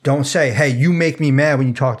Don't say, hey, you make me mad when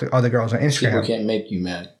you talk to other girls on Instagram. People can't make you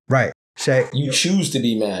mad. Right. Say you choose to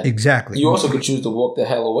be mad. Exactly. You also could choose to walk the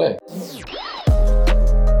hell away.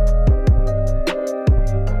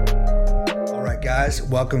 All right, guys.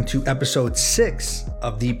 Welcome to episode 6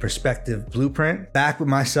 of the Perspective Blueprint. Back with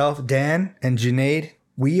myself, Dan, and Junaid.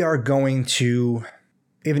 We have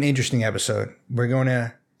an interesting episode. We're going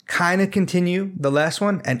to kind of continue the last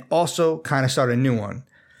one and also kind of start a new one.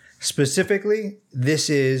 Specifically, this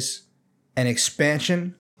is an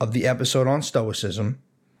expansion of the episode on Stoicism.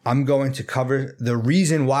 I'm going to cover the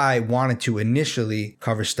reason why I wanted to initially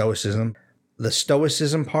cover Stoicism. The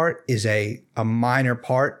Stoicism part is a minor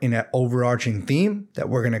part in an overarching theme that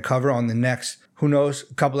we're going to cover on the next, a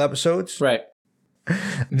couple episodes. Right.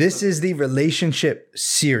 This is the relationship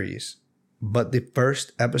series, but the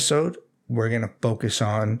first episode, we're going to focus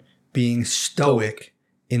on being stoic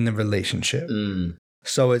in the relationship.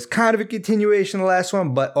 So it's kind of a continuation of the last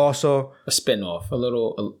one, but also a spinoff, a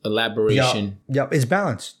little elaboration. Yep, it's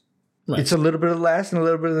balanced. Right. It's a little bit of the last and a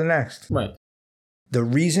little bit of the next. Right. The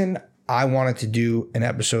reason I wanted to do an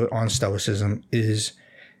episode on Stoicism is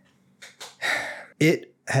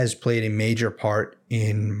it has played a major part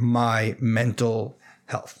in my mental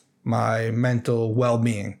health, my mental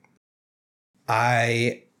well-being.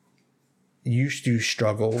 I used to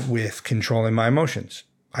struggle with controlling my emotions.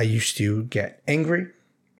 I used to get angry.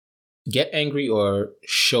 Get angry or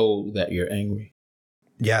show that you're angry?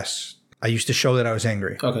 Yes. I used to show that I was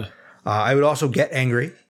angry. Okay. I would also get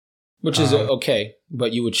angry. Which is okay,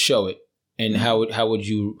 but you would show it. And how would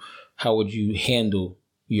you handle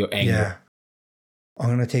your anger? Yeah.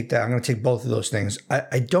 I'm going to take that. I'm going to take both of those things.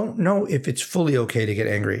 I don't know if it's fully okay to get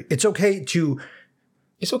angry. It's okay to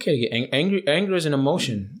get angry. Anger is an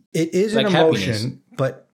emotion. It is like an emotion, happiness.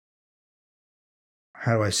 But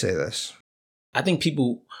how do I say this? I think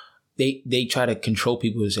people, they try to control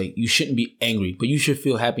people to say, you shouldn't be angry, but you should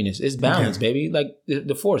feel happiness. It's balance, baby. Like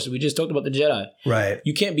the Force. We just talked about the Jedi. Right.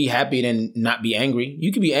 You can't be happy and then not be angry.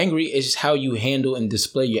 You can be angry. It's just how you handle and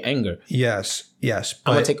display your anger. Yes. I'm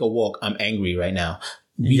going to take a walk. I'm angry right now.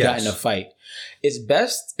 We got in a fight. It's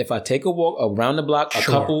best if I take a walk around the block a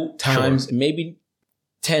couple times, maybe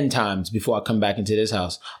 10 times before I come back into this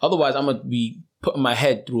house. Otherwise, I'm going to be putting my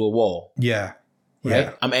head through a wall. Yeah. Right?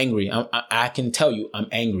 Yeah. I'm angry. I can tell you I'm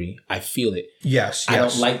angry. I feel it. Yes. I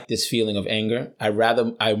don't like this feeling of anger.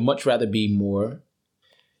 I'd much rather be more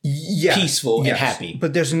peaceful and happy.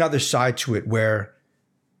 But there's another side to it where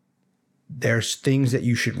there's things that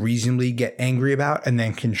you should reasonably get angry about and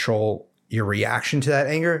then control your reaction to that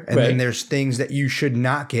anger. And then there's things that you should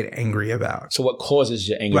not get angry about. So what causes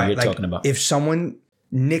your anger you're talking about? If someone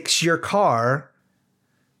nicks your car,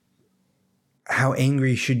 how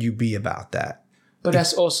angry should you be about that? But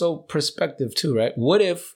that's also perspective too, right? What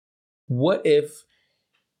if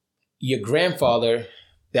your grandfather,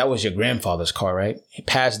 that was your grandfather's car, right? It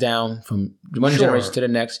passed down from one generation to the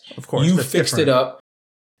next. Of course. You fixed it up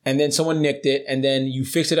and then someone nicked it and then you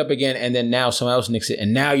fix it up again and then now someone else nicks it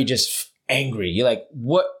and now you're just angry. You're like,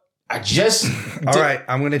 what? I just... All right,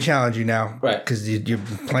 I'm going to challenge you now. Right. Because you're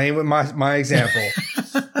playing with my example.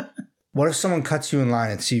 What if someone cuts you in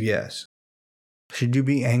line at CVS? Should you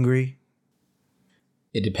be angry?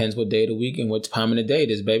 It depends what day of the week and what time of the day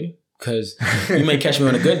it is, baby. Because you may catch me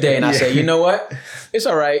on a good day and I say, you know what? It's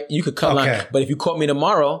all right. You could cut line. But if you caught me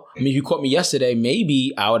tomorrow, if you caught me yesterday,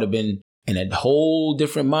 maybe I would have been in a whole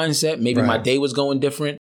different mindset. Maybe my day was going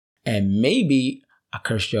different. And maybe I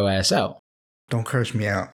cursed your ass out. Don't curse me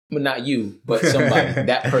out. But not you, but somebody.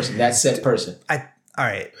 That person, that said person. All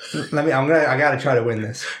right. I got to try to win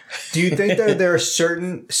this. Do you think that there are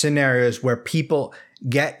certain scenarios where people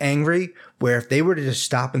get angry where if they were to just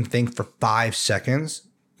stop and think for 5 seconds,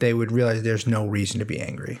 they would realize there's no reason to be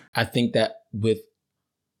angry? I think that with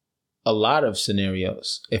a lot of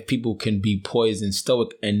scenarios, if people can be poised and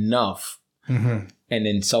stoic enough and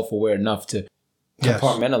then self-aware enough to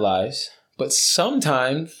compartmentalize, but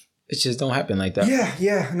sometimes it just don't happen like that.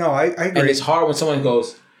 Yeah. No, I agree. And it's hard when someone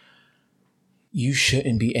goes, you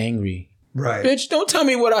shouldn't be angry. Right. Bitch, don't tell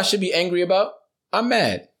me what I should be angry about. I'm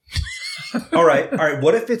mad. All right.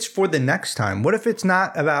 What if it's for the next time? What if it's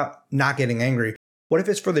not about not getting angry? What if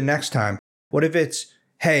it's for the next time? What if it's,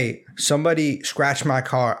 hey, somebody scratched my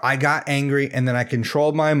car. I got angry and then I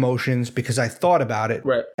controlled my emotions because I thought about it.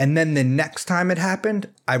 Right. And then the next time it happened,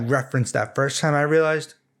 I referenced that first time I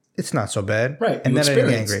realized it's not so bad. Right. And then I didn't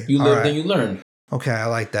get angry. You lived and you learned. Okay. I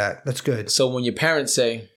like that. That's good. So when your parents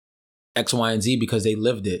say X, Y, and Z because they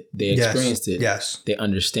lived it, they experienced it. Yes. They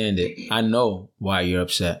understand it. I know why you're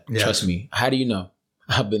upset. Yes. Trust me. How do you know?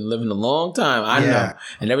 I've been living a long time. I know.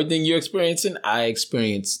 And everything you're experiencing, I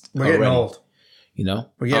experienced We're getting old. You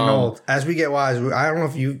know, we're getting old. As we get wise, I don't know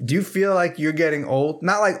if do you feel like you're getting old?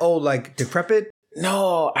 Not like old, like decrepit.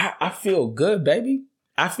 No, I feel good, baby.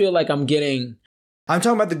 I feel like I'm getting. I'm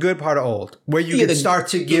talking about the good part of old, where you can start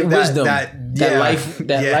to give wisdom, that life.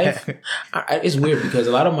 Life. It's weird because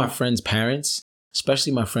a lot of my friends' parents,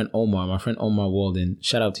 especially my friend Omar Walden,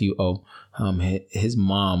 shout out to you, O. His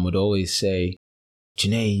mom would always say,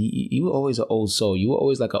 "Janae, you were always an old soul. You were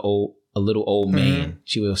always like a little old man."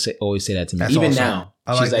 She would always say that to me. That's even awesome. now,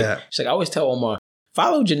 she's like, I always tell Omar,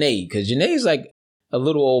 follow Janae because Janae is like a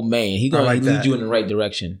little old man. He's gonna lead you in the right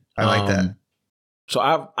direction. I like that. So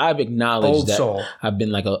I've acknowledged old that soul. I've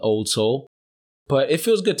been like an old soul, but it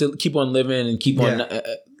feels good to keep on living and keep on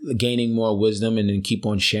gaining more wisdom and then keep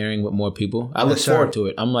on sharing with more people. I look forward to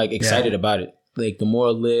it. I'm like excited about it. Like the more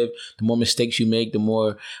I live, the more mistakes you make, the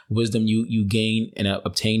more wisdom you gain and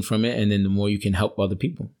obtain from it, and then the more you can help other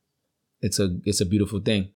people. It's a beautiful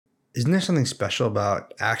thing. Isn't there something special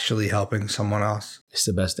about actually helping someone else? It's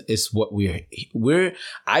the best. It's what we're.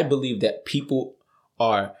 I believe that people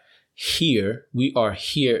are here. We are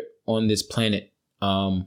here on this planet.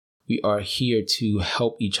 We are here to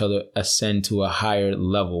help each other ascend to a higher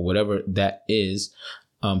level, whatever that is.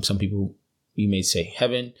 Some people, you may say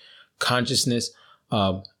heaven, consciousness,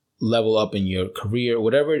 level up in your career,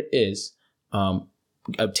 whatever it is,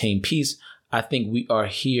 obtain peace. I think we are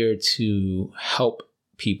here to help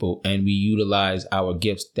people, and we utilize our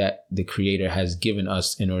gifts that the Creator has given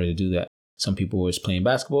us in order to do that. Some people are playing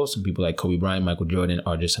basketball. Some people like Kobe Bryant, Michael Jordan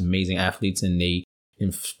are just amazing athletes, and they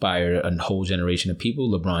inspire a whole generation of people.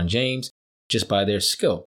 LeBron James, just by their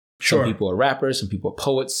skill. Sure. Some people are rappers. Some people are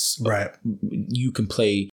poets. Right. You can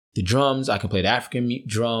play the drums. I can play the African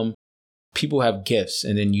drum. People have gifts,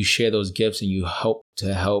 and then you share those gifts, and you help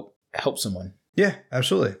someone. Yeah,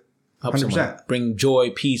 absolutely. 100%. Someone. Bring joy,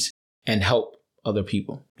 peace, and help other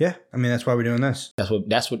people. Yeah, I mean that's why we're doing this.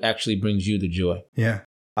 That's what actually brings you the joy. Yeah.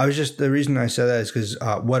 The reason I said that is because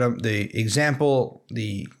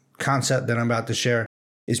the concept that I'm about to share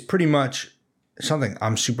is pretty much something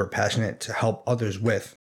I'm super passionate to help others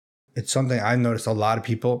with. It's something I've noticed a lot of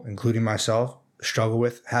people, including myself,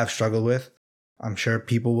 have struggled with. I'm sure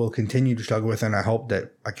people will continue to struggle with, and I hope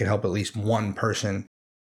that I can help at least one person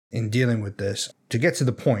in dealing with this. To get to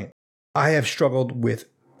the point, I have struggled with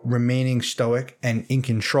remaining stoic and in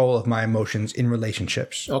control of my emotions in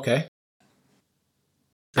relationships. Okay.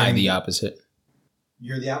 I'm the opposite.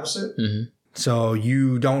 You're the opposite? Mm-hmm. So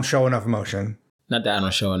you don't show enough emotion. Not that I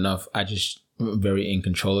don't show enough. I just very in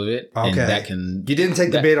control of it. Okay. And that can... You didn't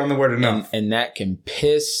take the bait on the word enough. And that can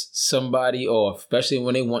piss somebody off, especially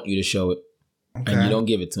when they want you to show it. Okay. And you don't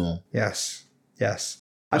give it to them. Yes.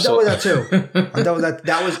 I've dealt with that too. I've dealt with that.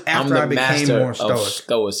 That was after I became more stoic. Of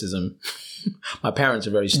stoicism. My parents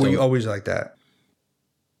are very stoic. Were you always like that?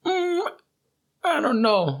 I don't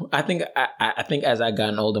know. I think as I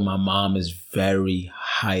gotten older, my mom is very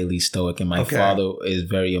highly stoic, and my father is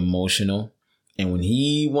very emotional. And when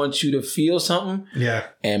he wants you to feel something,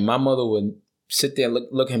 and my mother would sit there and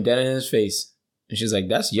look him dead in his face, and she's like,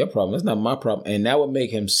 "That's your problem. That's not my problem." And that would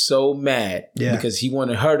make him so mad because he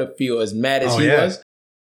wanted her to feel as mad as he was,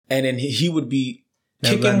 and then he would be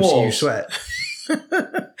kicking walls. See you sweat.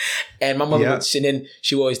 And my mother would, and then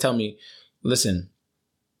she would always tell me, "Listen,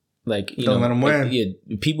 like don't let them win.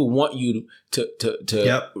 Yeah, people want you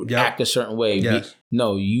to act a certain way. Yes.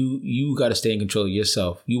 You got to stay in control of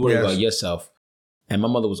yourself. You worry about yourself." And my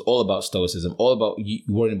mother was all about stoicism, all about you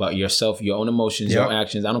worrying about yourself, your own emotions, your own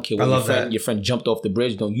actions. I don't care what your friend jumped off the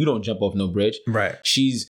bridge. You don't jump off no bridge. Right.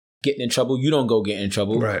 She's getting in trouble. You don't go get in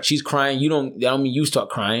trouble. Right. She's crying. I don't mean you start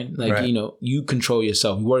crying. Like, you control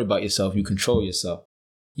yourself. You worry about yourself. You control yourself.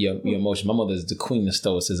 Your emotion. My mother is the queen of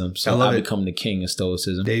stoicism. So I become the king of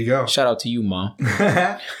stoicism. There you go. Shout out to you, Mom.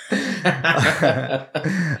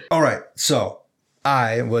 All right. So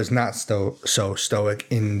I was not so stoic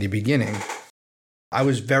in the beginning. I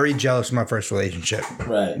was very jealous of my first relationship.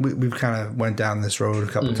 Right. We've kind of went down this road a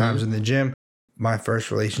couple of times in the gym. My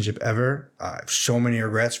first relationship ever. I have so many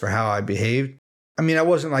regrets for how I behaved. I mean, I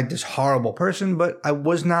wasn't like this horrible person, but I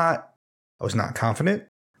was not confident.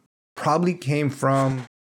 Probably came from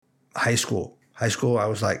high school. I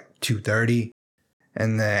was like 230.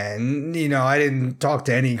 And then, I didn't talk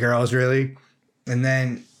to any girls really. And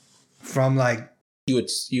then from like...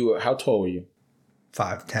 You were how tall were you?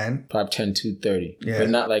 5'10". 5'10", 230. Yeah. But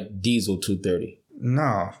not like Diesel 230.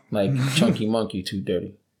 No. Like Chunky Monkey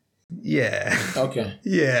 230. Yeah. Okay.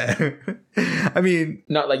 Yeah. I mean...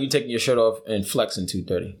 Not like you taking your shirt off and flexing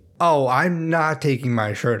 230. Oh, I'm not taking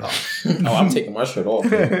my shirt off. Oh, I'm taking my shirt off.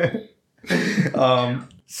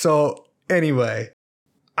 So anyway,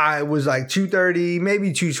 I was like 230,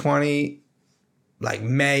 maybe 220. like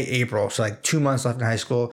May, April. So like 2 months left in high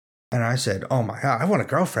school. And I said, oh my God, I want a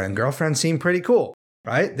girlfriend. Girlfriends seem pretty cool,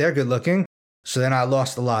 right? They're good looking. So then I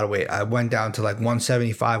lost a lot of weight. I went down to like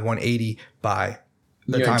 175, 180 by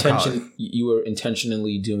the time college. You were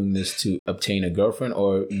intentionally doing this to obtain a girlfriend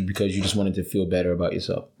or because you just wanted to feel better about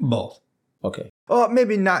yourself? Both. Okay. Well,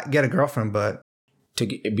 maybe not get a girlfriend, but to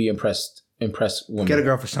be impress women. Get a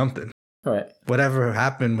girl for something. All right. Whatever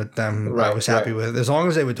happened with them, I was happy with. As long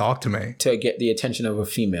as they would talk to me. To get the attention of a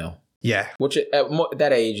female. Yeah. Which at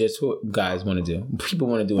that age, that's what guys want to do. People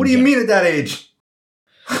want to do. What do you mean at that age?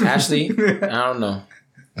 Ashley, I don't know.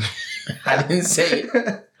 I didn't say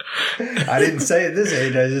it. I didn't say at this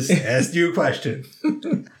age. I just asked you a question.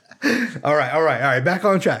 All right. Back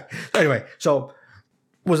on track. Anyway, so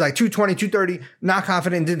was like 220, 230, not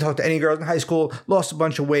confident, didn't talk to any girls in high school, lost a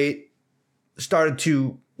bunch of weight, started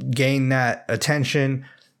to gain that attention.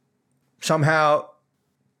 Somehow,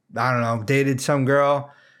 I don't know, dated some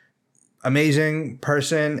girl, amazing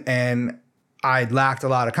person, and I lacked a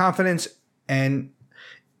lot of confidence. And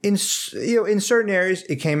in certain areas,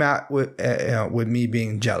 it came out with me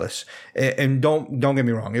being jealous. And don't get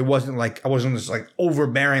me wrong, it wasn't like I wasn't this like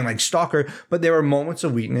overbearing like stalker, but there were moments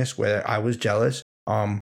of weakness where I was jealous.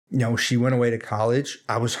 She went away to college.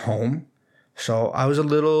 I was home, so I was a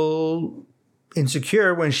little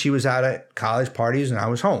insecure when she was out at college parties and I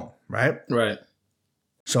was home. Right. Right.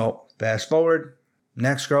 So fast forward,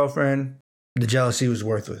 next girlfriend, the jealousy was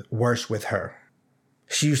worse with her.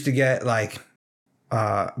 She used to get like.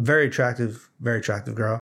 Very attractive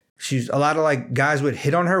girl. She's a lot of like guys would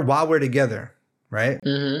hit on her while we're together, right?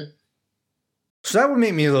 Mm-hmm. So that would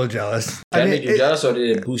make me a little jealous. Did that make you jealous, or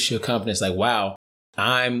did it boost your confidence? Like, wow,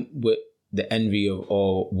 I'm with the envy of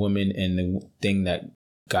all women and the thing that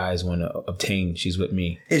guys want to obtain. She's with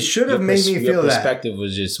me. It should have made me feel that. Your perspective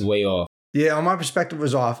was just way off. Yeah, my perspective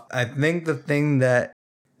was off. I think the thing that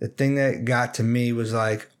got to me was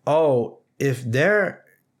like, oh, if they're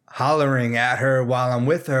hollering at her while I'm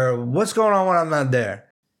with her, what's going on when I'm not there?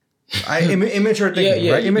 Immature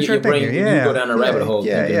thinking, right? Immature thinking. You go down a rabbit hole.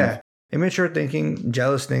 Yeah. Immature thinking,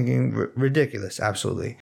 jealous thinking, ridiculous.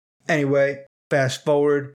 Absolutely. Anyway, fast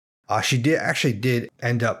forward. She did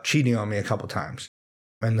end up cheating on me a couple times.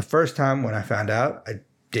 And the first time when I found out, I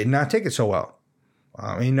did not take it so well.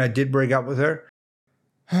 I did break up with her.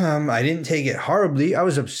 I didn't take it horribly. I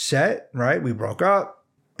was upset, right? We broke up.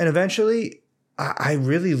 And eventually, I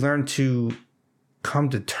really learned to come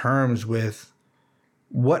to terms with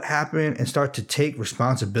what happened and start to take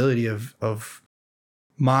responsibility of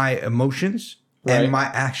my emotions and my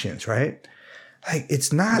actions, right? Like,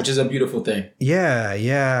 it's not... Which is a beautiful thing.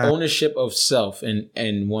 Yeah. Ownership of self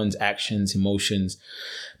and one's actions, emotions,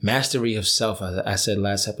 mastery of self. I said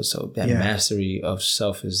last episode, that mastery of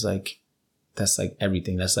self is like, that's like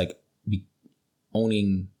everything. That's like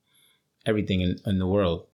owning everything in the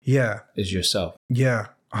world. Yeah. Is yourself. Yeah,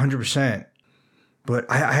 100%. But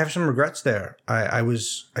I have some regrets there. I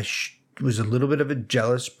was a little bit of a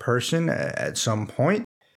jealous person at some point.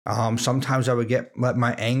 Sometimes I would let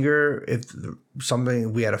my anger, if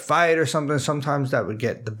we had a fight or something, sometimes that would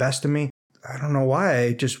get the best of me. I don't know why.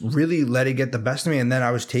 I just really let it get the best of me. And then I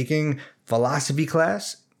was taking philosophy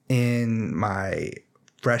class in my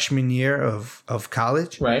freshman year of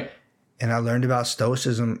college. Right. And I learned about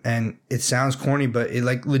Stoicism, and it sounds corny, but it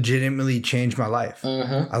like legitimately changed my life.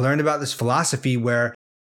 Mm-hmm. I learned about this philosophy where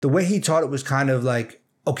the way he taught it was kind of like,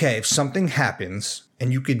 okay, if something happens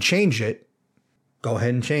and you can change it, go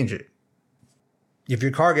ahead and change it. If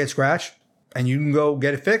your car gets scratched and you can go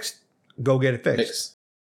get it fixed, go get it fixed.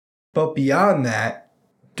 But beyond that,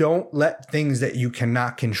 don't let things that you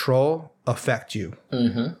cannot control affect you.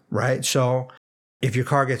 Mm-hmm. Right? So if your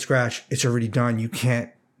car gets scratched, it's already done. You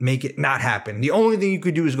can't make it not happen. The only thing you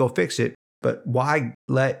could do is go fix it. But why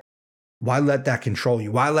let that control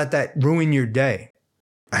you? Why let that ruin your day?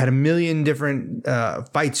 I had a million different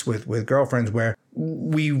fights with girlfriends where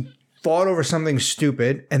we fought over something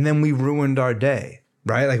stupid and then we ruined our day,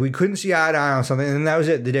 right? Like we couldn't see eye to eye on something and that was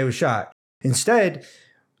it. The day was shot. Instead,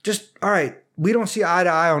 just, all right, we don't see eye to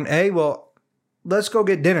eye on A. Well, let's go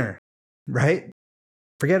get dinner, right?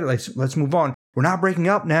 Forget it. Let's move on. We're not breaking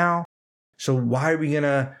up now. So why are we going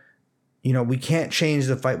to, we can't change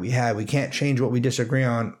the fight we had. We can't change what we disagree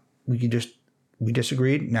on. We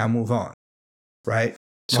disagreed. Now move on. Right.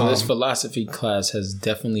 So this philosophy class has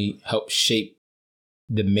definitely helped shape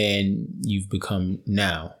the man you've become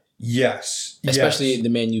now. Yes. Especially the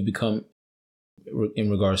man you become in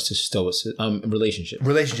regards to stoicism,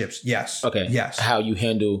 relationships. Yes. Okay. Yes. How you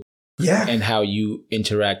handle. Yeah. And how you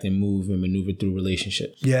interact and move and maneuver through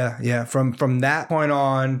relationships. Yeah. From that point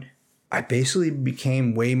on, I basically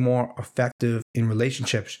became way more effective in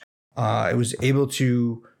relationships. I was able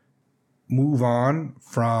to move on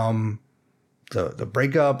from the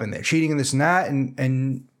breakup and the cheating and this and that,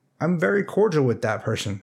 and I'm very cordial with that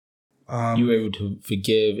person. You were able to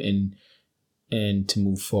forgive and to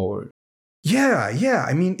move forward. Yeah.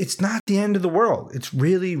 I mean, it's not the end of the world. It's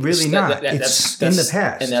really, really not. It's in the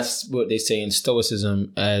past. And that's what they say in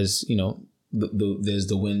Stoicism, as you know, there's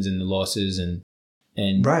the wins and the losses, and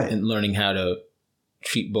learning how to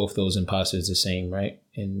treat both those imposters the same, right?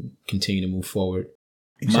 And continue to move forward.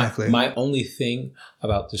 Exactly. My only thing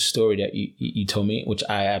about the story that you told me, which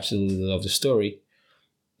I absolutely love the story,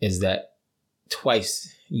 is that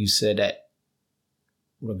twice you said that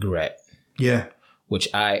regret. Yeah. Which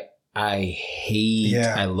I hate.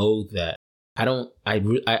 Yeah. I loathe that.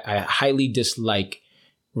 I highly dislike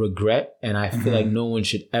regret, and I feel like no one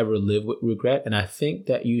should ever live with regret. And I think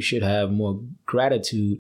that you should have more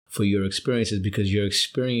gratitude for your experiences, because your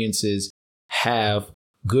experiences have,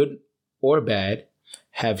 good or bad,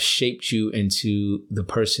 have shaped you into the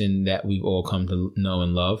person that we've all come to know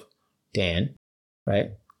and love, Dan,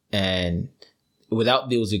 right? And without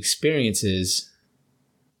those experiences,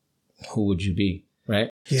 who would you be, right?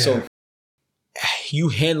 Yeah. So you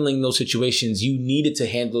handling those situations, you needed to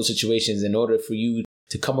handle those situations in order for you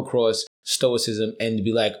to come across stoicism and to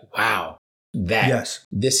be like, wow,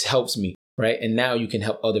 this helps me, right? And now you can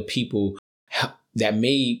help other people that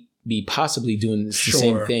may be possibly doing the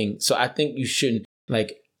same thing. So I think you shouldn't,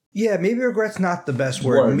 like... Yeah, maybe regret's not the best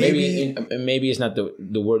word. Maybe it's not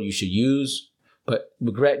the word you should use, but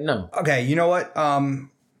regret, no. Okay, you know what?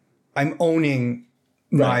 I'm owning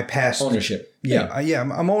my past ownership. Yeah,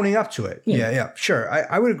 I'm owning up to it. Yeah, sure.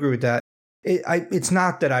 I would agree with that. It's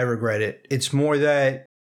not that I regret it. It's more that,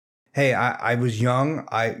 hey, I was young.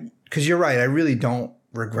 Because you're right. I really don't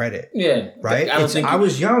regret it. Yeah. Right? I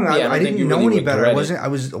was young. I didn't know any better. I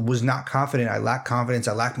was not confident. I lacked confidence.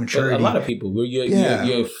 I lacked maturity. But a lot of people,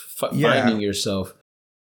 you're finding yourself.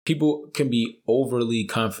 People can be overly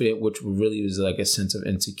confident, which really is like a sense of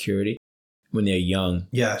insecurity when they're young.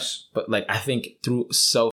 Yes. But like, I think through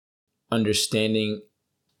self-understanding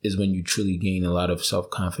is when you truly gain a lot of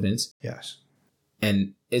self-confidence. Yes.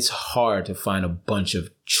 And it's hard to find a bunch of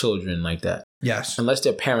children like that. Yes. Unless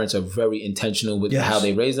their parents are very intentional with how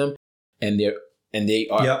they raise them, and they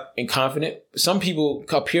are confident. Some people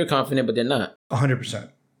appear confident, but they're not. 100%.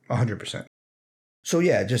 So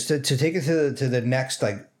yeah, just to take it to the next,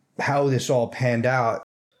 like how this all panned out,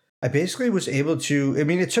 I basically was able to, I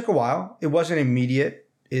mean, it took a while. It wasn't immediate.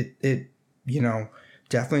 It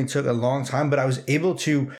definitely took a long time, but I was able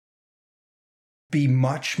to be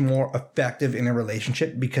much more effective in a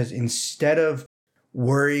relationship, because instead of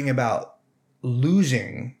worrying about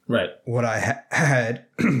losing what I had,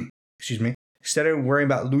 excuse me, instead of worrying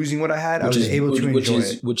about losing what I had, I was able to enjoy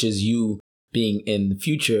it. Which is you being in the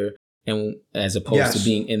future, and as opposed to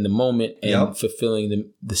being in the moment and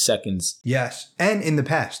fulfilling the seconds. Yes. And in the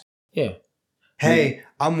past. Yeah. Hey,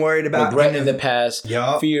 I'm worried about regret in the past,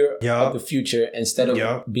 fear of the future, instead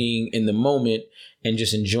of being in the moment and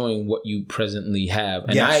just enjoying what you presently have.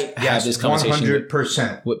 And I have this conversation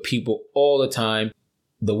 100% with people all the time.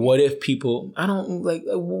 The what if people,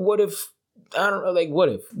 what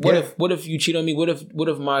if you cheat on me? What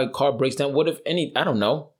if my car breaks down? What if I don't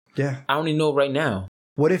know. Yeah. I only know right now.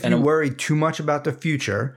 What if you worry too much about the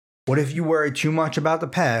future? What if you worry too much about the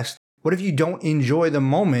past? What if you don't enjoy the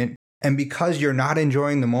moment? And because you're not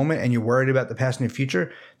enjoying the moment and you're worried about the past and the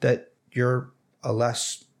future, that you're a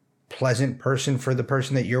less pleasant person for the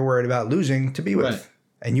person that you're worried about losing to be with. Right.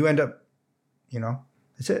 And you end up,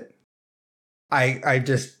 that's it. I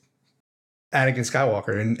just, Anakin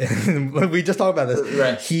Skywalker, and we just talked about this.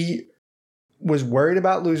 Right. He was worried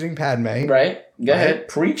about losing Padme. Right. Go ahead.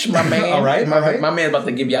 Preach, my man. All right. My man about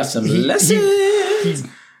to give y'all some lessons. He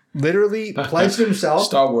literally pledged himself.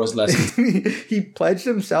 Star Wars lessons. He pledged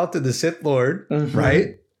himself to the Sith Lord,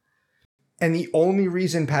 right? And the only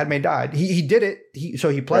reason Padme died, he did it.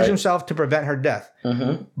 He pledged himself to prevent her death.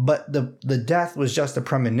 Mm-hmm. But the death was just a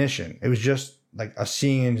premonition. It was just like a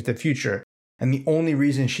seeing into the future. And the only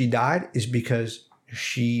reason she died is because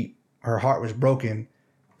her heart was broken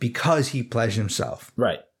because he pledged himself.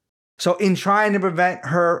 Right. So in trying to prevent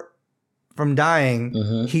her from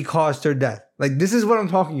dying, he caused her death. Like, this is what I'm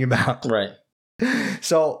talking about. Right.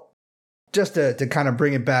 So just to kind of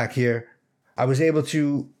bring it back here, I was able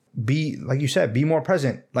to be, like you said, be more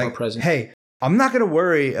present. Like, more present. Hey, I'm not going to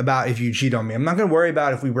worry about if you cheat on me. I'm not going to worry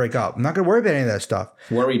about if we break up. I'm not going to worry about any of that stuff.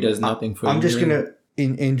 Worry does nothing for you. I'm just going to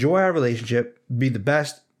enjoy our relationship, be the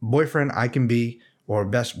best boyfriend I can be, or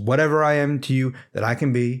best whatever I am to you that I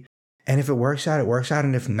can be. And if it works out, it works out.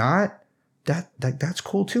 And if not, that's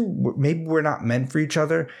cool too. Maybe we're not meant for each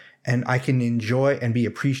other, and I can enjoy and be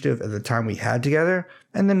appreciative of the time we had together,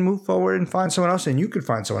 and then move forward and find someone else, and you could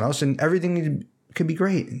find someone else, and everything could be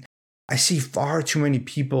great. I see far too many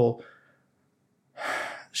people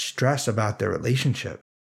stress about their relationship.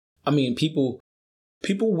 I mean, people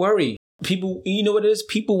worry. People, you know what it is?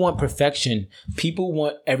 People want perfection. People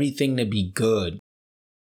want everything to be good.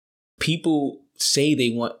 People say they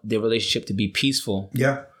want their relationship to be peaceful.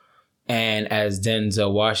 Yeah. And as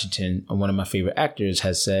Denzel Washington, one of my favorite actors,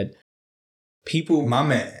 has said, my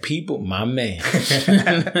man.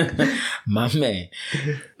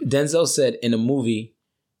 Denzel said in a movie,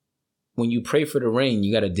 when you pray for the rain,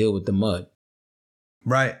 you got to deal with the mud.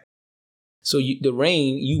 Right. So you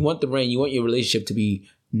want the rain, you want your relationship to be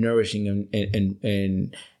nourishing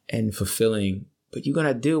and fulfilling, but you got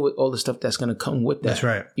to deal with all the stuff that's going to come with that. That's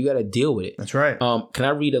right. You got to deal with it. That's right. Can I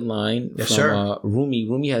read a line from Rumi?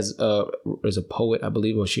 Rumi is a poet, I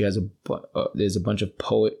believe, or she has there's a bunch of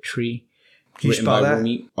poetry written by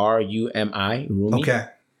Rumi, Rumi, Rumi. Okay.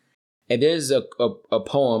 And there's a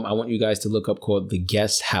poem I want you guys to look up called The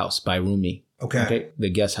Guest House by Rumi. Okay. The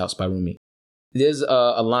Guest House by Rumi. There's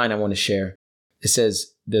a line I want to share. It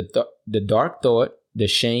says, the dark thought, the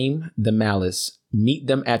shame, the malice, meet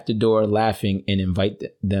them at the door laughing and invite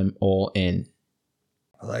them all in.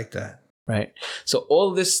 I like that. Right. So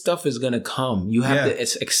all this stuff is going to come. You have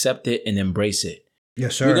to accept it and embrace it.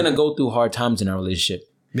 Yes, sir. We're going to go through hard times in our relationship.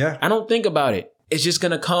 Yeah. I don't think about it. It's just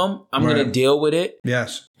going to come. I'm going to deal with it.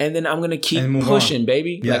 Yes. And then I'm going to keep pushing,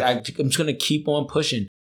 baby. Yes. Like I'm just going to keep on pushing.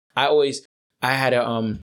 I had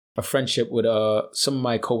a friendship with some of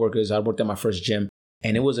my coworkers. I worked at my first gym,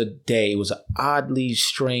 and it was an oddly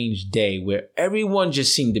strange day where everyone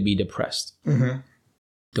just seemed to be depressed. Mm-hmm.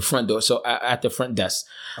 The front door. So at the front desk,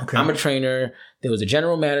 okay. I'm a trainer. There was a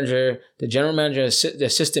general manager, the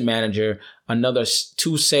assistant manager, another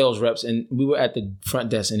 2 sales reps, and we were at the front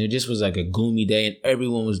desk, and it just was like a gloomy day, and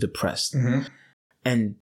everyone was depressed. Mm-hmm.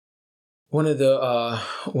 And one of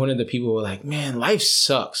the people were like, "Man, life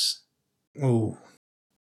sucks." Ooh.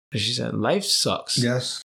 She said, "Life sucks."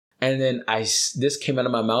 Yes. And then this came out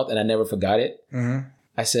of my mouth, and I never forgot it. Mm-hmm.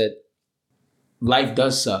 I said, "Life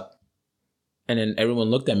does suck." And then everyone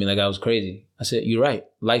looked at me like I was crazy. I said, "You're right.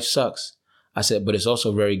 Life sucks." I said, "But it's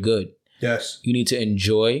also very good." Yes. You need to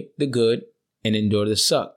enjoy the good and endure the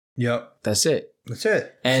suck. Yep. That's it. That's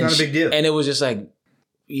it. And it's not a big deal. And it was just like,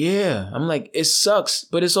 yeah. I'm like, it sucks,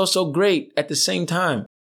 but it's also great at the same time.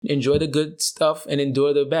 Enjoy the good stuff and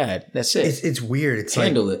endure the bad. That's it. It's weird. It's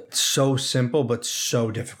handle like, it. So simple, but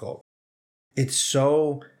so difficult. It's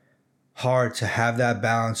so hard to have that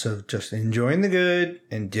balance of just enjoying the good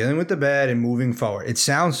and dealing with the bad and moving forward. It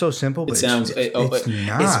sounds so simple, but it's not.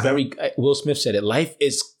 It's very, Will Smith said it. Life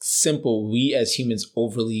is simple. We as humans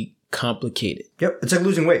overly complicated. Yep. It's like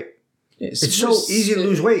losing weight. It's so easy to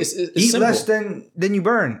lose weight. It's Eat simple. Less than you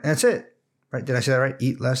burn. And that's it. Right? Did I say that right?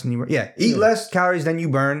 Eat less than you burn. Yeah. Eat less calories than you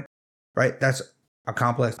burn. Right? That's a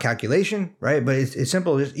complex calculation. Right? But it's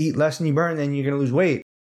simple. Just eat less than you burn, then you're going to lose weight.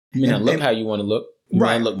 You may not look how you want to look. You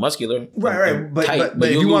might look muscular. Right. But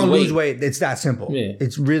if you want to lose weight, it's that simple. Yeah.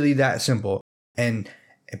 It's really that simple. And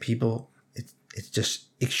people, it's just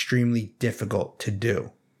extremely difficult to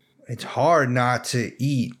do. It's hard not to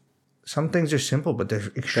eat. Some things are simple, but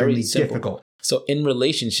they're extremely difficult. So in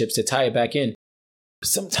relationships, to tie it back in,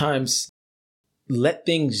 sometimes let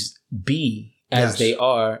things be as they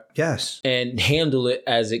are. Yes. And handle it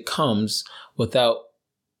as it comes without,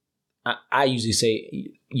 I usually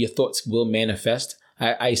say, your thoughts will manifest.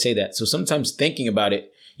 I say that. So sometimes thinking about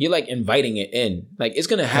it, you're like inviting it in. Like it's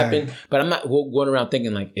going to happen, but I'm not going around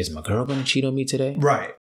thinking like, is my girl going to cheat on me today?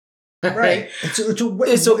 Right. Right.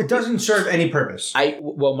 It doesn't serve any purpose.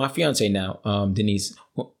 Well, my fiance now, Denise,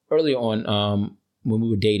 earlier on, when we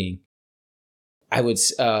were dating, I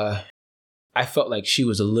felt like she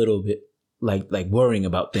was a little bit like worrying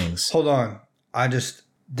about things. Hold on.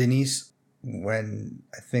 Denise, when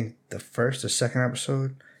I think the first or second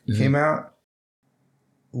episode came out,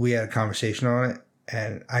 we had a conversation on it,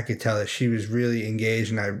 and I could tell that she was really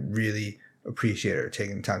engaged, and I really appreciate her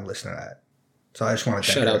taking the time to listen to that. So I just want to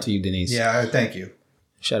shout out to you, Denise. Yeah, thank you.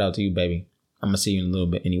 Shout out to you, baby. I'm gonna see you in a little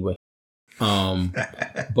bit anyway.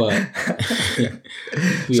 But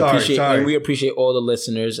we appreciate all the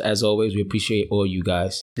listeners as always. We appreciate all you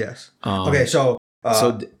guys. Yes. Okay, so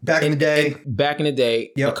back in the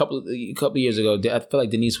day, a couple of years ago, I feel like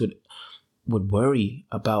Denise would worry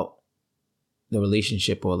about the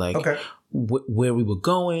relationship or like where we were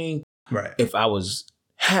going, right? If I was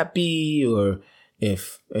happy or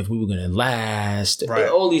if we were gonna last, right?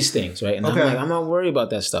 All these things, right? And I'm like, I'm not worried about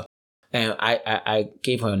that stuff. And I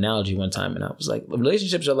gave her an analogy one time, and I was like,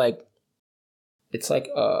 relationships are like, it's like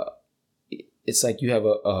you have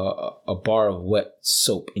a bar of wet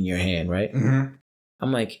soap in your hand, right? Mm-hmm.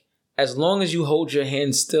 I'm like, as long as you hold your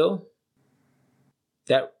hand still,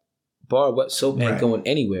 that bar of wet soap ain't going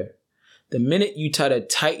anywhere. The minute you try to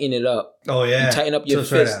tighten it up, you tighten up your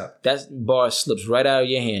fist, that bar slips right out of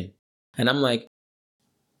your hand. And I'm like,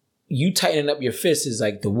 you tightening up your fist is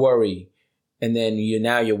like the worry. And then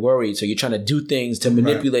you're worried. So you're trying to do things to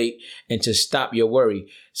manipulate and to stop your worry.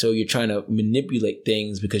 So you're trying to manipulate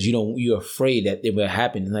things because you're afraid that it will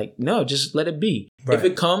happen. And like, no, just let it be. Right. If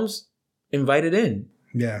it comes, invite it in.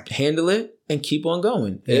 Yeah. Handle it and keep on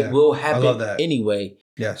going. Yeah. It will happen anyway.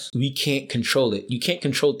 Yes. We can't control it. You can't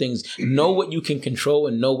control things. Know what you can control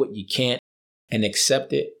and know what you can't, and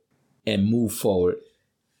accept it and move forward.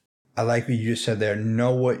 I like what you just said there.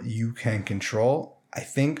 Know what you can control. I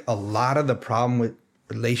think a lot of the problem with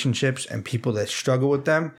relationships and people that struggle with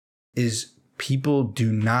them is people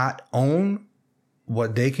do not own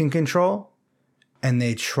what they can control, and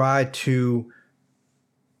they try to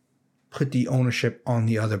put the ownership on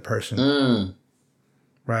the other person.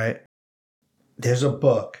 Right? There's a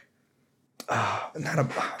book. I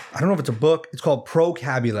don't know if it's a book. It's called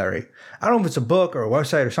Procabulary. I don't know if it's a book or a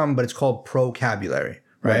website or something, but it's called Procabulary.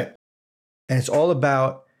 Right? And it's all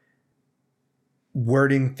about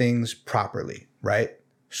wording things properly, right?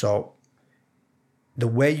 So the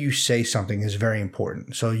way you say something is very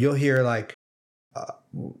important. So you'll hear like,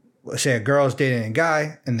 say a girl is dating a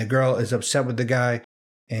guy and the girl is upset with the guy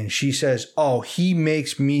and she says, oh, he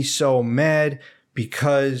makes me so mad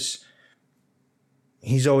because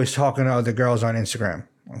he's always talking to other girls on Instagram,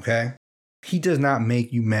 okay? He does not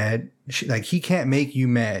make you mad. He can't make you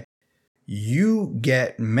mad. You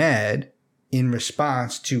get mad in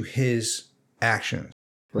response to his actions.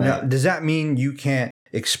 Right. Now, does that mean you can't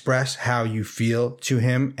express how you feel to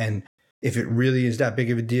him? And if it really is that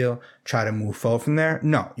big of a deal, try to move forward from there?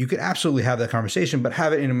 No, you could absolutely have that conversation, but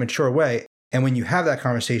have it in a mature way. And when you have that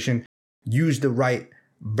conversation, use the right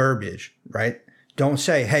verbiage, right? Don't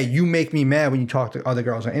say, hey, you make me mad when you talk to other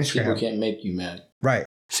girls on Instagram. People can't make you mad. Right.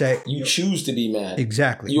 Say you choose to be mad.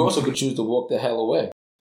 Exactly. You also could choose to walk the hell away.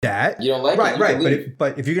 That you don't like it, right.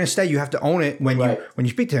 But if you're gonna stay, you have to own it when you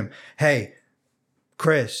speak to him. Hey,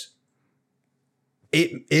 Chris,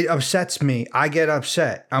 it upsets me. I get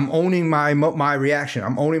upset. I'm owning my reaction.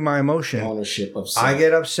 I'm owning my emotion. Ownership of self. I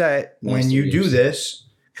get upset when you do this.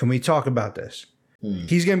 Can we talk about this?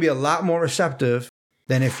 He's gonna be a lot more receptive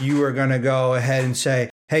than if you were gonna go ahead and say,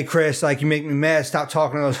 hey, Chris, like, you make me mad. Stop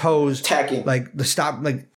talking to those hoes. Attacking. Like,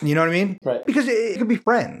 you know what I mean? Right. Because it could be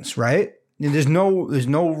friends, right? There's no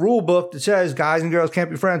rule book that says guys and girls can't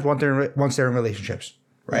be friends once they're in relationships,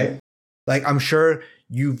 right? Like, I'm sure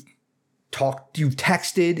you've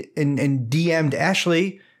texted and DM'd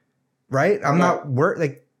Ashley, right? I'm not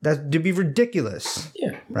like that. To be ridiculous.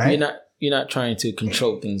 Yeah. Right. You're not trying to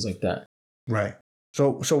control things like that. Right.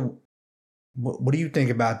 So what do you think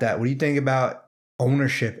about that? What do you think about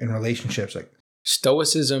ownership in relationships? Like,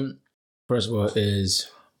 stoicism, first of all,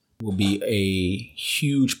 will be a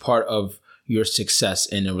huge part of your success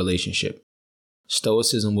in a relationship.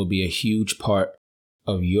 Stoicism will be a huge part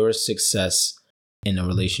of your success in a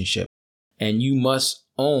relationship. And you must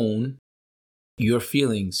own your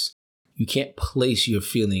feelings. You can't place your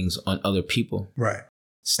feelings on other people. Right.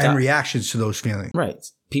 Stop. And reactions to those feelings. Right.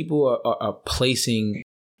 People are placing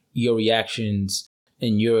your reactions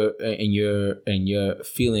and your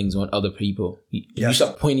feelings on other people. You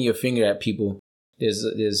start pointing your finger at people.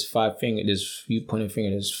 There's 5 fingers. There's you pointing a finger.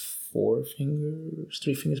 There's 4 fingers,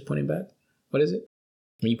 3 fingers pointing back. What is it?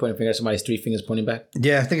 When you point a finger at somebody's 3 fingers pointing back?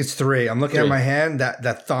 Yeah, I think it's 3. I'm looking at my hand.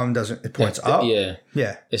 That thumb it points up. Yeah.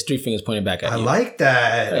 Yeah. It's 3 fingers pointing back at you. I like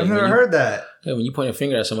that. I've never heard that. Yeah, when you point a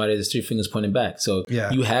finger at somebody, there's 3 fingers pointing back. So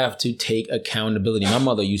you have to take accountability. My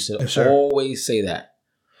mother used to always say that.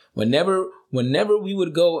 Whenever we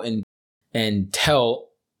would go and tell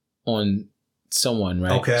on someone,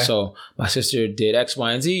 right? Okay. So my sister did X,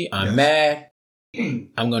 Y, and Z. I'm mad.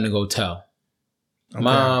 I'm going to go tell. Okay.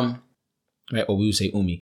 Mom, right? Or we would say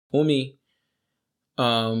Umi,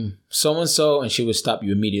 so-and-so, and she would stop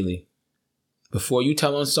you immediately. Before you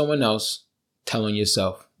tell on someone else, tell on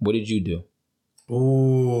yourself. What did you do?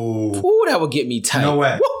 Ooh, that would get me tight. No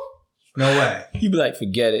way. Woo! No way. You'd be like,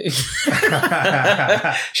 forget it.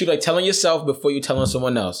 She'd be like, tell on yourself before you tell on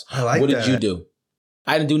someone else. I like what that. Did you do?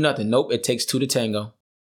 I didn't do nothing. Nope. It takes 2 to tango.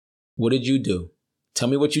 What did you do? Tell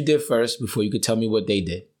me what you did first before you could tell me what they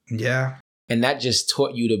did. Yeah. And that just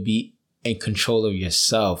taught you to be in control of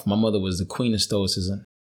yourself. My mother was the queen of stoicism.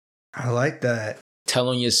 I like that. Tell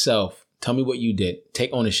on yourself. Tell me what you did.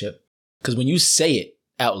 Take ownership. Because when you say it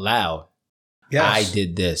out loud, yes. I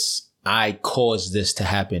did this. I caused this to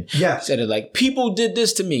happen. Yeah. Instead of like, people did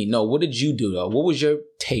this to me. No, what did you do though? What was your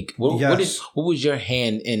take? What was your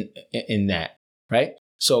hand in that? Right?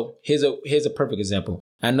 So here's a perfect example.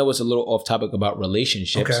 I know it's a little off topic about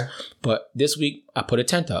relationships, but this week I put a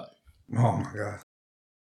tent up. Oh my God.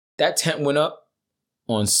 That tent went up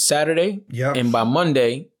on Saturday. Yep. And by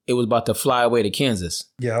Monday, it was about to fly away to Kansas.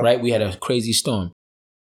 Yeah. Right? We had a crazy storm.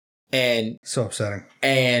 And so upsetting.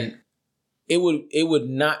 And it would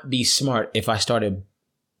not be smart if I started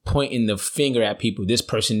pointing the finger at people. This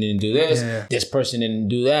person didn't do this. Yeah. This person didn't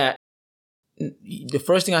do that. The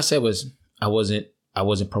first thing I said was I wasn't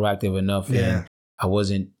proactive enough. Yeah.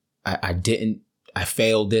 And I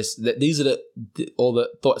failed this. These are all the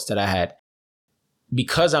thoughts that I had.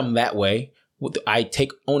 Because I'm that way, I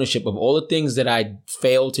take ownership of all the things that I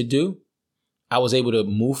failed to do. I was able to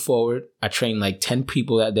move forward. I trained like 10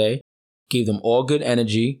 people that day, gave them all good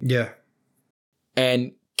energy. Yeah.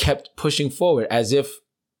 And kept pushing forward as if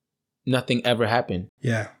nothing ever happened.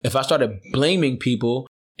 Yeah. If I started blaming people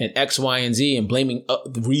and X, Y, and Z and blaming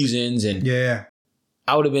the reasons, and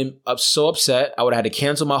I would have been so upset. I would have had to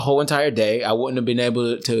cancel my whole entire day. I wouldn't have been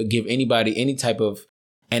able to give anybody any type of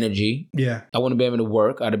energy. Yeah. I wouldn't have been able to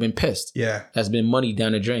work. I'd have been pissed. Yeah. That's been money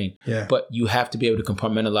down the drain. Yeah. But you have to be able to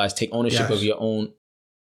compartmentalize, take ownership of your own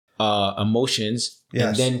emotions,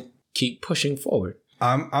 and then keep pushing forward.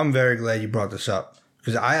 I'm very glad you brought this up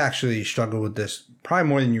because I actually struggle with this probably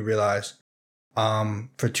more than you realize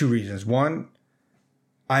for two reasons. One,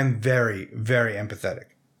 I'm very, very empathetic,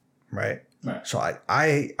 right? So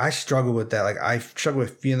I struggle with that. Like I struggle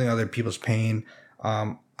with feeling other people's pain.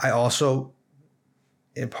 I also,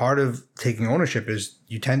 part of taking ownership is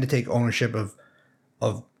you tend to take ownership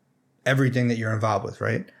of everything that you're involved with,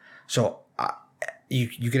 right? So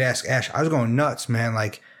you could ask Ash, I was going nuts, man.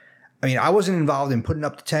 Like, I mean, I wasn't involved in putting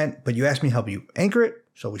up the tent, but you asked me to help you anchor it.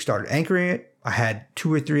 So we started anchoring it. I had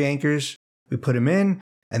 2 or 3 anchors. We put them in,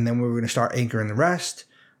 and then we were going to start anchoring the rest.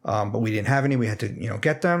 But we didn't have any. We had to,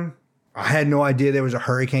 get them. I had no idea there was a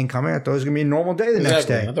hurricane coming. I thought it was going to be a normal day the next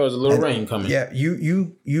day. I thought it was a little rain coming. Yeah,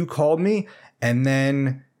 you called me, and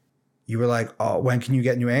then you were like, "Oh, when can you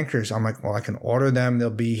get new anchors?" I'm like, "Well, I can order them. They'll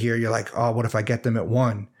be here." You're like, "Oh, what if I get them at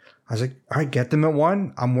 1?" I was like, all right, get them at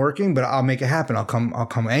 1. I'm working, but I'll make it happen. I'll come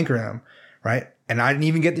anchor them. Right. And I didn't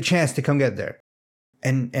even get the chance to come get there.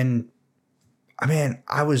 And I mean,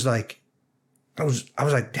 I was like,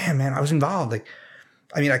 damn, man, I was involved. Like,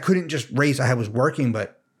 I mean, I couldn't just race. I was working,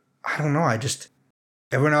 but I don't know.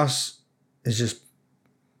 Everyone else is just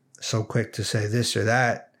so quick to say this or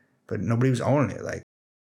that, but nobody was owning it. Like,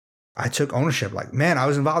 I took ownership. Like, man, I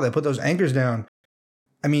was involved. I put those anchors down.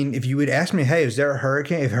 I mean, if you would ask me, hey, is there a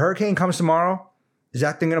hurricane? If a hurricane comes tomorrow, is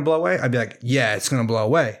that thing going to blow away? I'd be like, yeah, it's going to blow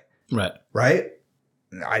away. Right. Right?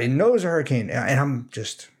 I didn't know it was a hurricane. And I'm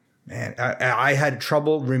just, man, I had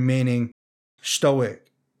trouble remaining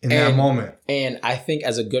stoic in that moment. And I think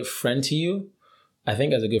as a good friend to you,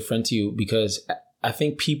 because I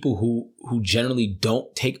think people who generally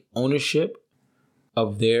don't take ownership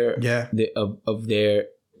of their of their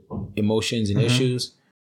emotions and issues,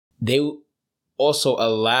 they also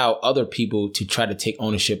allow other people to try to take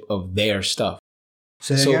ownership of their stuff.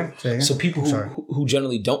 Say again. So people who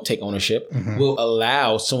generally don't take ownership will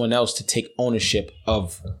allow someone else to take ownership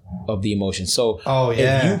of the emotion. So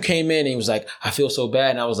if you came in and was like, I feel so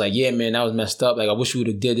bad, and I was like, yeah, man, that was messed up. Like, I wish we would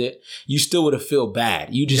have did it. You still would have felt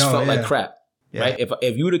bad. You just felt like crap. Yeah. Right?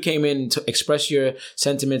 If you would have came in to express your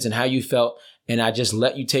sentiments and how you felt, and I just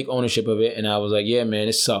let you take ownership of it, and I was like, yeah, man,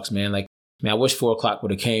 it sucks, man. Like, man, I wish 4 o'clock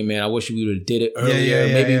would have came, man. I wish we would have did it earlier.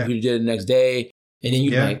 Maybe we would have did it the next day. And then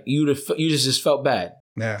you just felt bad.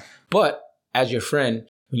 Yeah. But as your friend,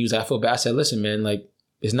 when you was like, I feel bad, I said, listen, man, like,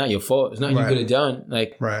 it's not your fault. It's nothing you could have done.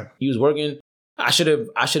 Like, you was working. I should have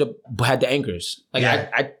had the anchors. Like,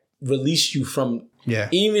 I released you from,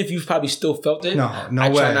 even if you've probably still felt it. No I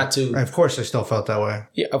way. try not to. Of course I still felt that way.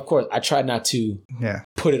 Yeah, of course. I tried not to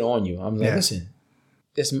put it on you. I'm like, listen,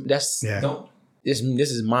 this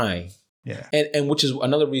is mine. Yeah. And which is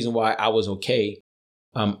another reason why I was okay.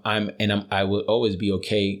 I will always be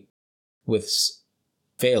okay with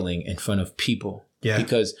failing in front of people. Yeah.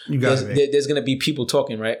 Because there's going to be people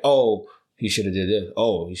talking, right? Oh, he should have did this.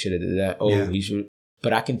 Oh, he should have did that. Oh, he should.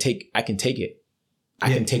 But I can take it. I can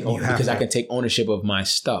take because I can take ownership of my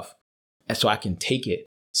stuff. And so I can take it.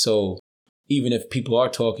 So even if people are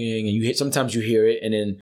talking and sometimes you hear it, and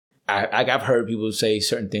then I've heard people say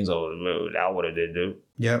certain things. Oh, that would have did.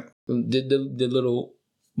 Yep. The little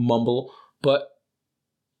mumble, but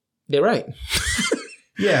they're right.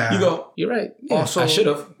 Yeah. You go, you're right. Yeah, also, I should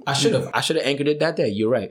have anchored it that day. You're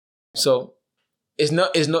right. So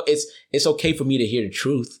it's okay for me to hear the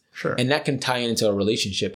truth. Sure. And that can tie into a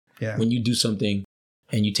relationship. Yeah. When you do something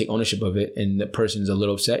and you take ownership of it and the person's a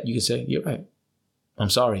little upset, you can say, you're right. I'm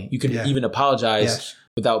sorry. You can even apologize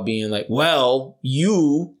without being like, well,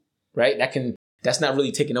 you, right? That's not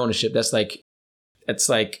really taking ownership. That's like,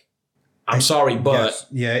 I'm sorry, but.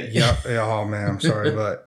 Yes. Yeah. Oh man, I'm sorry,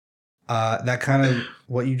 but that kind of,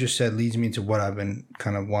 what you just said leads me to what I've been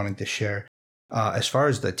kind of wanting to share. As far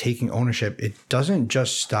as the taking ownership, it doesn't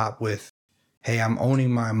just stop with, hey, I'm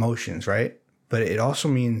owning my emotions, right? But it also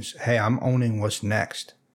means, hey, I'm owning what's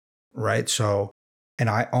next, right? So, and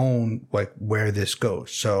I own like where this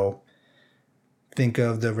goes. So think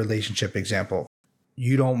of the relationship example.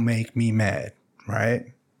 You don't make me mad,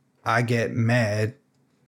 right? I get mad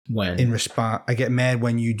in response. I get mad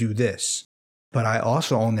when you do this, but I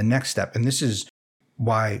also own the next step. And this is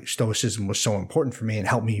why Stoicism was so important for me and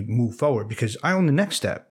helped me move forward, because I own the next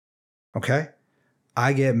step. Okay.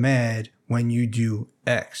 I get mad when you do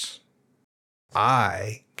X.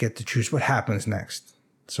 I get to choose what happens next.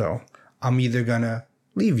 So I'm either going to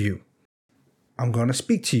leave you, I'm going to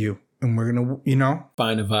speak to you, and we're going to,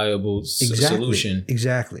 find a viable solution.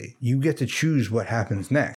 Exactly. You get to choose what happens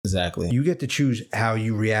next. Exactly. You get to choose how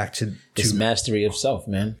you react to it's mastery of self,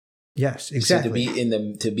 man. Yes, exactly. So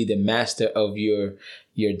to be the master of your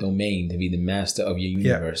domain, to be the master of your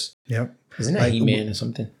universe. Yep. Isn't that He-Man or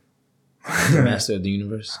something? The master of the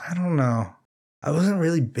universe. I don't know. I wasn't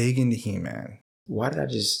really big into He-Man. Why did I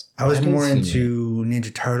just... I was more into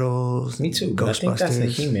Ninja Turtles. Me too. Ghostbusters. I think that's the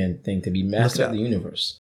He-Man thing, to be master of the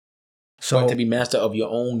universe. So to be master of your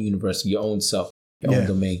own universe, your own self, your own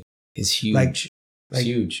domain is huge. It's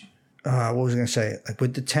huge. What was I going to say? Like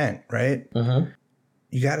with the tent, right? Mm-hmm.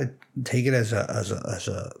 You got to take it as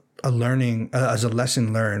a learning, as a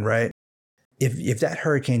lesson learned, right? If that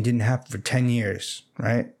hurricane didn't happen for 10 years,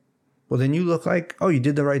 right? Well, then you look like, oh, you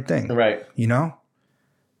did the right thing. Right.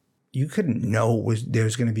 You couldn't know there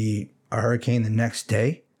was going to be a hurricane the next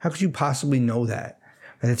day. How could you possibly know that?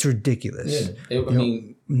 That's ridiculous. Yeah.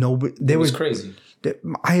 It was crazy.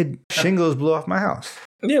 I had shingles blow off my house.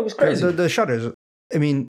 Yeah, it was crazy. The shutters. I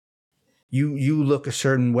mean, you look a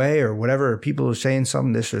certain way or whatever. People are saying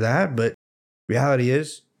something, this or that. But reality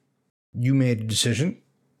is, you made a decision.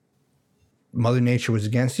 Mother Nature was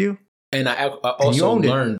against you. And I also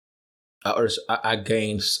learned. I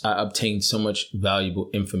obtained so much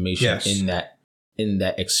valuable information in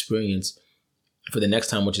that experience for the next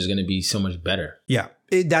time, which is going to be so much better. Yeah,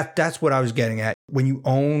 that's what I was getting at. When you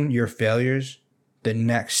own your failures, the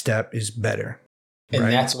next step is better. And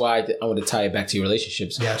that's why I want to tie it back to your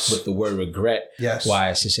relationships with the word regret. Yes. Why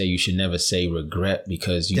I should say you should never say regret,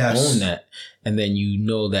 because you own that. And then you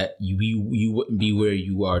know that you wouldn't be where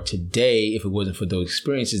you are today if it wasn't for those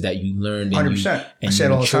experiences that you learned and 100%. you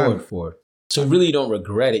matured for. So really you don't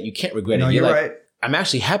regret it. You can't regret it. You're right. I'm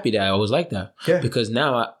actually happy that I was like that. Yeah. Because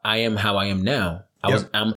now I am how I am now.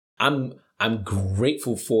 I'm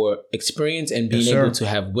grateful for experience and being able to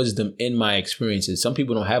have wisdom in my experiences. Some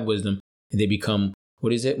people don't have wisdom and they become,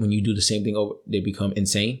 what is it? When you do the same thing over, they become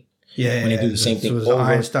insane. Yeah. When they do the same thing over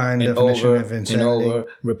Einstein and definition over of insanity. and over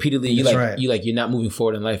repeatedly, you're not moving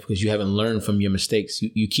forward in life because you haven't learned from your mistakes.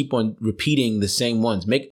 You keep on repeating the same ones.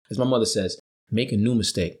 As my mother says, make a new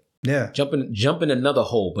mistake. Yeah. Jump in another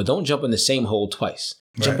hole, but don't jump in the same hole twice.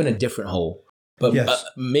 Jump in a different hole. But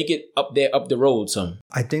make it up the road some.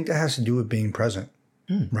 I think that has to do with being present,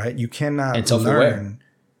 right? You cannot and self-aware. learn.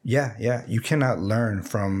 Yeah. You cannot learn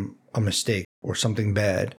from a mistake or something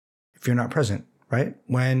bad if you're not present, right?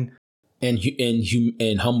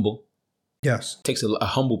 And humble. Yes. It takes a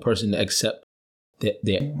humble person to accept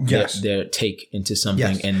their take into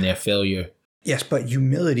something and their failure. Yes, but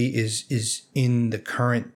humility is in the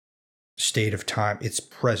current state of time. It's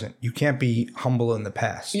present. You can't be humble in the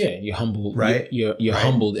past. Yeah, you're humble, right? You're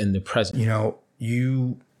humbled in the present.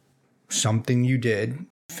 Something you did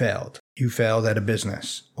failed. You failed at a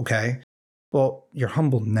business. Okay. Well, you're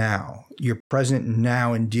humble now. You're present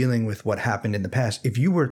now in dealing with what happened in the past. If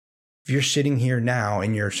you're sitting here now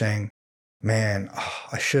and you're saying, man,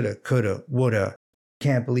 I shoulda, coulda, woulda,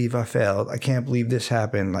 can't believe I failed. I can't believe this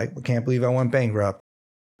happened. I can't believe I went bankrupt.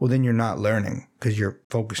 Well, then you're not learning because you're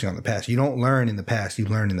focusing on the past. You don't learn in the past. You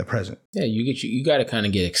learn in the present. Yeah, you got to kind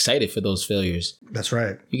of get excited for those failures. That's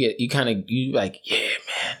right. You like, yeah,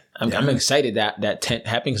 man. I'm excited that tent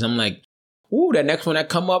happened because I'm like, ooh, that next one that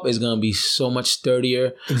come up is going to be so much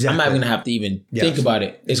sturdier. Exactly. I'm not going to have to even think about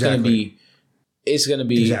it. It's going to be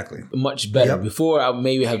much better. Yep. Before I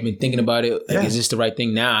maybe have been thinking about it. Like, is this the right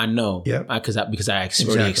thing? Now I know. Yep. Because I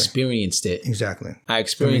already experienced it. Exactly. I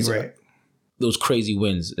experienced those crazy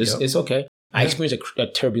wins. It's okay. I experienced a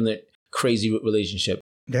turbulent, crazy relationship.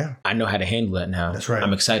 Yeah. I know how to handle that now. That's right.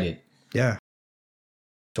 I'm excited. Yeah.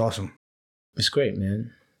 It's awesome. It's great,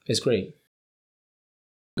 man. It's great.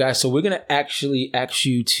 Guys, so we're going to actually ask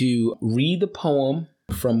you to read the poem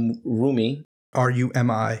from Rumi.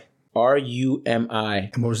 R-U-M-I. R-U-M-I.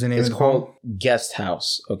 And what was the name of the poem? It's called Guest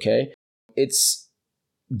House, okay? It's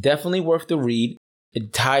definitely worth the read.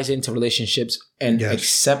 It ties into relationships and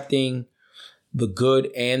accepting the good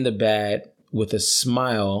and the bad with a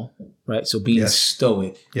smile, right? So being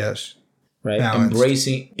stoic. Yes. Right? Balanced.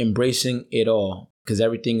 Embracing it all, because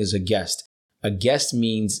everything is a guest. A guest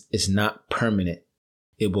means it's not permanent.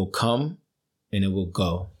 It will come and it will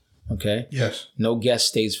go. Okay? Yes. No guest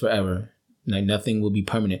stays forever. Like nothing will be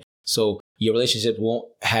permanent. So your relationship won't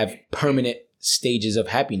have permanent stages of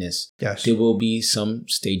happiness. Yes. There will be some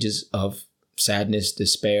stages of sadness,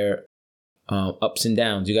 despair, ups and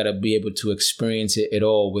downs. You got to be able to experience it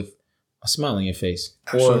all with a smile on your face.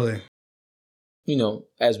 Absolutely. Or, you know,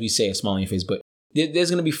 as we say, a smile on your face. But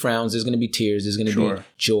there's going to be frowns. There's going to be tears. There's going to be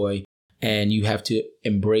joy. And you have to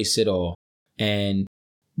embrace it all. And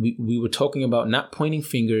we were talking about not pointing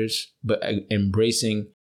fingers, but embracing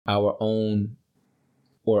our own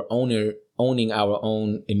or owning our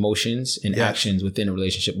own emotions and actions within a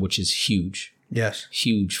relationship, which is huge. Yes.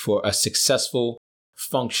 Huge for a successful,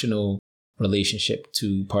 functional relationship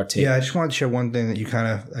to partake. Yeah, I just wanted to share one thing that you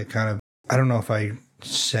I don't know if I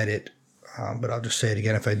said it, but I'll just say it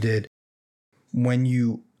again if I did. When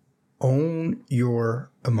you own your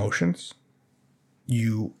emotions,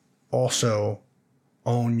 you also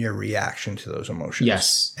own your reaction to those emotions.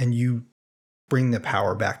 Yes. And you bring the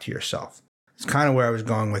power back to yourself. It's kind of where I was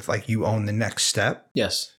going with, like, you own the next step.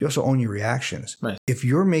 Yes. You also own your reactions. Right. If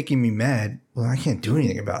you're making me mad, well, I can't do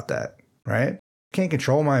anything about that, right? Can't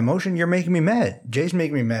control my emotion. You're making me mad. Jay's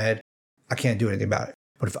making me mad. I can't do anything about it.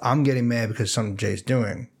 But if I'm getting mad because of something Jay's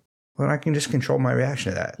doing, well, I can just control my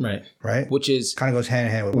reaction to that. Right. Right? Which is kind of goes hand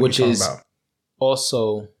in hand with what you're talking about.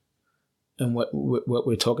 Also, and what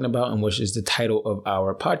we're talking about, and which is the title of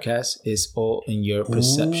our podcast, is all in your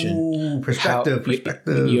perception. Ooh, perspective.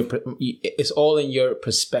 It's all in your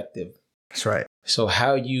perspective. That's right. So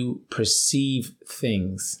how you perceive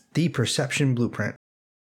things. The perception blueprint.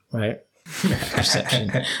 Right?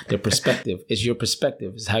 Perception. The perspective. It's your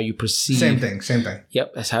perspective. It's how you perceive. Same thing.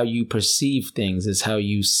 Yep. That's how you perceive things. It's how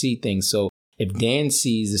you see things. So if Dan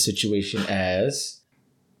sees the situation as,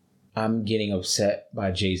 I'm getting upset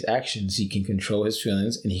by Jay's actions, he can control his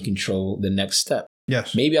feelings and he can control the next step.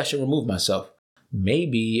 Yes. Maybe I should remove myself.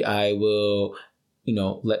 Maybe I will,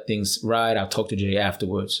 let things ride. I'll talk to Jay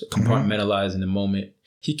afterwards, compartmentalize in the moment.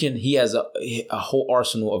 He has a whole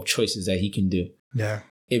arsenal of choices that he can do. Yeah.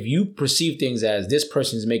 If you perceive things as this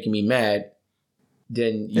person is making me mad,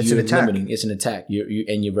 then you're limiting. It's an attack.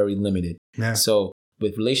 You're very limited. Yeah. So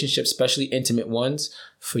with relationships, especially intimate ones,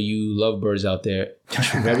 for you lovebirds out there,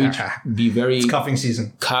 be very. It's cuffing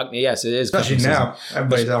season. Yes, it is. Especially now,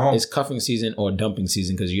 everybody's at home. It's cuffing season or dumping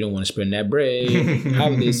season because you don't want to spend that bread.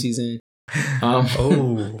 Holiday season.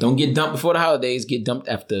 Don't get dumped before the holidays. Get dumped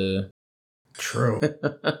after. True.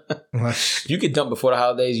 You get dumped before the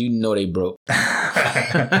holidays, you know they broke.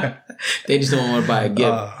 They just don't want to buy a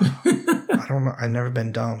gift. I don't know. I've never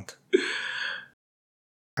been dumped.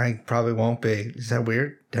 I probably won't be. Is that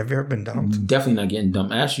weird? Have you ever been dumped? Definitely not getting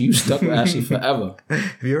dumped. Ashley, you stuck with Ashley forever.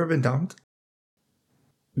 Have you ever been dumped?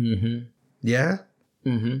 Mm-hmm. Yeah?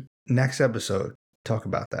 Mm-hmm. Next episode, talk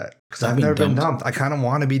about that. Because I've never been dumped. I kind of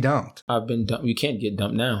want to be dumped. I've been dumped. You can't get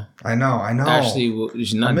dumped now. I know. Ashley,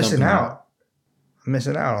 she's not I'm missing out. Her. I'm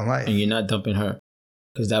missing out on life. And you're not dumping her.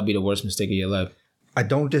 Because that'd be the worst mistake of your life. I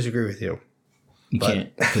don't disagree with you. You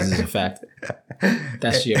can't, because it's a fact.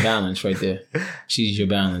 That's your balance right there. She's your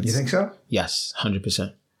balance. You think so? Yes,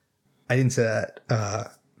 100%. I didn't say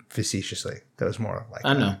that facetiously. That was more like...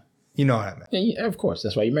 I know. You know what I meant. Yeah, of course.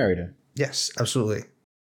 That's why you married her. Yes, absolutely.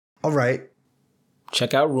 All right.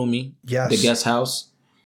 Check out Rumi. Yes. The Guest House.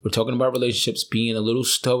 We're talking about relationships, being a little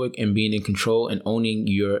stoic and being in control and owning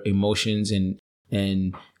your emotions and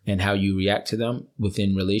how you react to them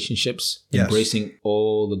within relationships. Yes. Embracing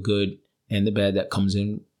all the good and the bad that comes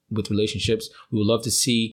in with relationships. We would love to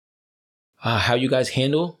see how you guys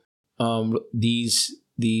handle these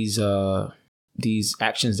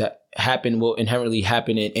actions that will inherently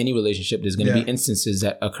happen in any relationship. There's going to be instances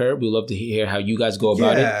that occur. We'd love to hear how you guys go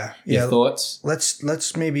about it. Your thoughts.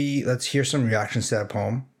 Let's hear some reactions to that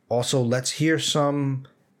poem. Also, let's hear some.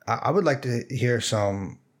 I would like to hear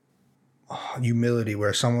some humility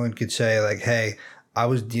where someone could say, like, "Hey, I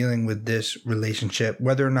was dealing with this relationship,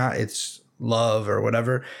 whether or not it's love or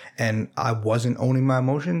whatever, and I wasn't owning my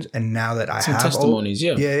emotions. And now that I have testimonies,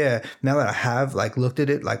 yeah. Now that I have like looked at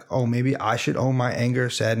it like, oh, maybe I should own my anger,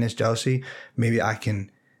 sadness, jealousy.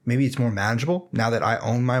 Maybe it's more manageable now that I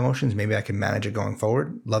own my emotions. Maybe I can manage it going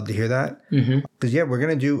forward. Love to hear that. Because we're going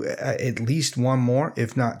to do at least one more,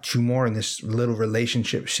 if not two more in this little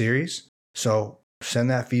relationship series. So send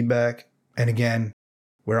that feedback. And again,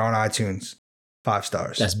 we're on iTunes. 5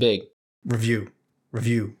 stars. That's big. Review.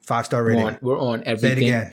 5-star rating. We're on everything. Say it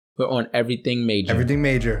again. We're on everything major. Everything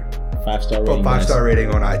major. 5-star rating. Put 5-star rating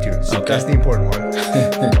on iTunes. Okay. That's the important one.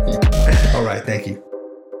 All right. Thank you.